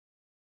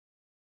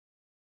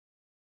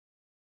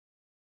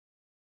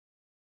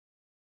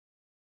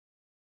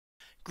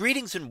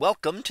Greetings and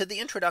welcome to the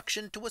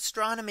introduction to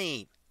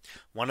astronomy.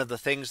 One of the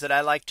things that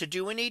I like to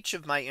do in each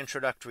of my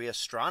introductory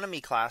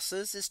astronomy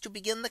classes is to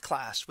begin the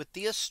class with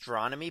the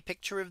astronomy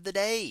picture of the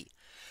day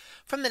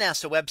from the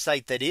NASA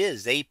website, that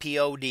is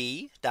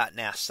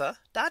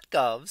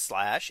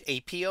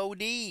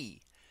apod.nasa.gov/apod.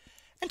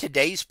 And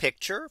today's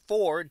picture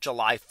for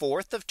July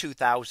 4th of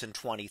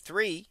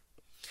 2023.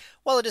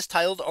 Well, it is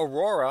titled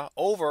Aurora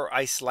over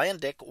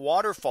Icelandic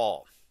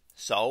Waterfall.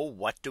 So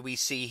what do we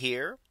see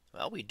here?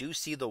 Well, we do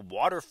see the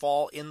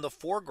waterfall in the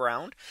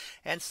foreground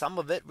and some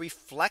of it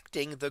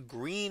reflecting the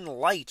green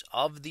light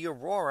of the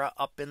aurora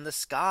up in the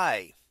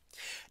sky.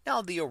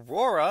 Now, the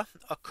aurora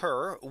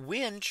occur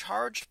when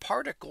charged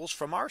particles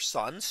from our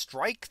sun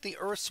strike the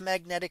Earth's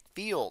magnetic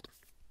field.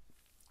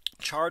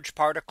 Charged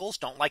particles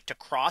don't like to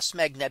cross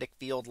magnetic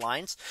field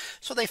lines,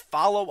 so they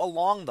follow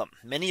along them,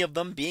 many of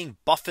them being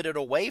buffeted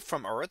away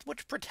from Earth,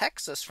 which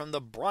protects us from the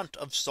brunt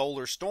of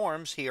solar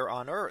storms here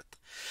on Earth.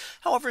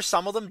 However,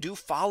 some of them do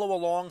follow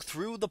along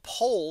through the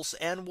poles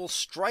and will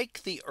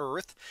strike the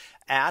Earth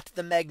at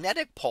the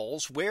magnetic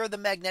poles where the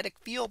magnetic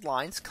field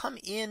lines come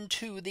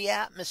into the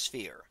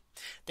atmosphere.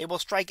 They will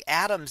strike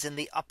atoms in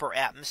the upper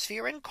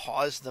atmosphere and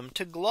cause them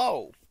to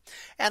glow.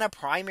 And a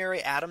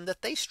primary atom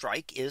that they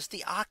strike is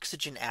the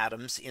oxygen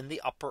atoms in the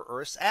upper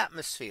Earth's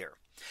atmosphere.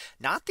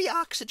 Not the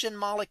oxygen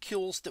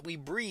molecules that we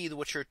breathe,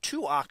 which are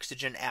two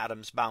oxygen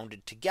atoms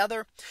bounded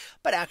together,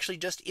 but actually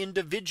just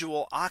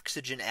individual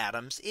oxygen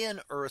atoms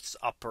in Earth's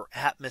upper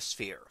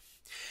atmosphere.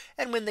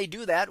 And when they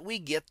do that, we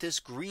get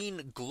this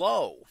green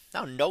glow.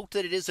 Now note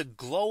that it is a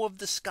glow of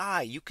the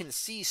sky. You can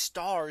see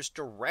stars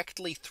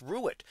directly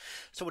through it.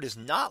 So it is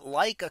not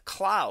like a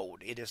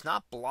cloud. It is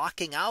not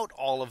blocking out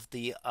all of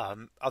the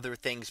other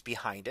things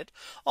behind it.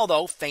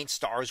 Although faint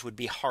stars would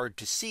be hard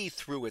to see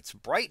through its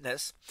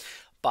brightness.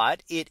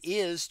 But it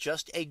is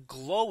just a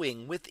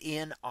glowing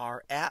within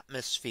our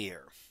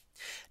atmosphere.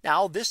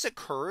 Now this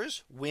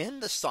occurs when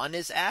the sun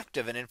is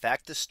active. And in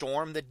fact, the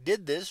storm that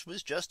did this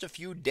was just a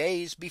few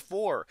days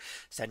before,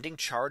 sending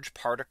charged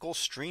particles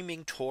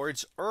streaming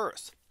towards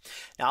Earth.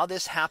 Now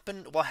this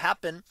will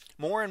happen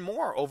more and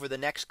more over the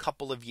next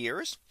couple of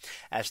years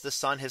as the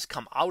sun has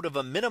come out of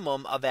a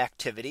minimum of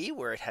activity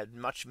where it had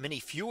many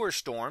fewer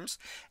storms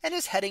and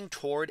is heading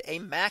toward a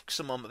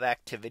maximum of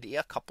activity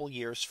a couple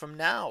years from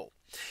now.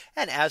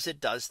 And as it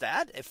does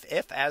that,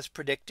 if as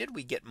predicted,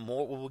 we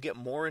will get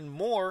more and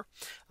more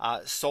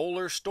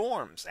solar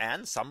storms,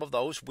 and some of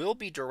those will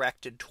be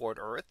directed toward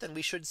Earth, and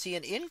we should see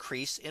an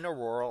increase in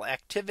auroral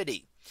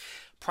activity.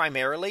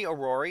 Primarily,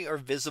 aurorae are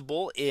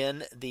visible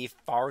in the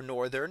far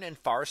northern and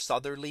far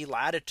southerly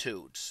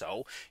latitudes.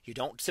 So you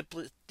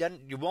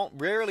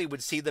rarely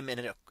would see them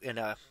in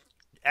a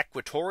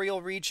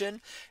equatorial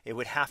region. It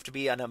would have to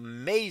be an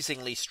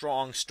amazingly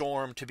strong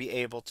storm to be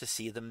able to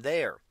see them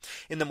there.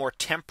 In the more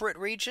temperate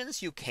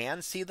regions, you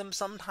can see them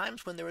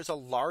sometimes when there is a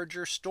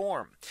larger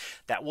storm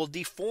that will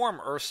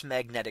deform Earth's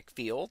magnetic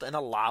field and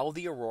allow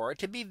the aurora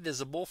to be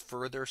visible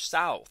further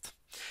south.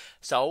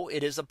 So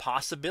it is a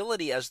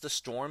possibility, as the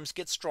storms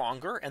get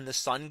stronger and the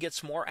sun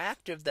gets more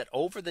active, that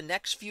over the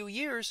next few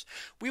years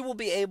we will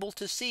be able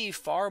to see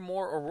far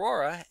more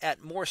aurora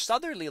at more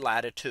southerly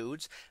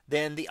latitudes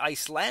than the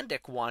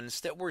Icelandic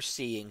ones that we're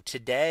seeing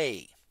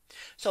today.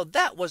 So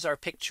that was our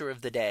picture of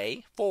the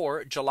day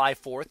for July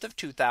 4th of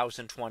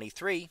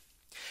 2023.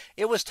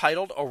 It was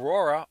titled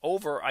Aurora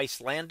over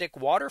Icelandic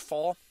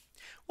Waterfall.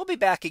 We'll be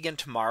back again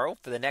tomorrow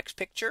for the next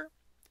picture.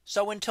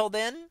 So until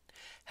then,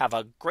 have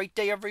a great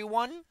day,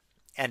 everyone,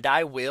 and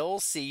I will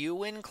see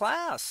you in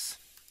class.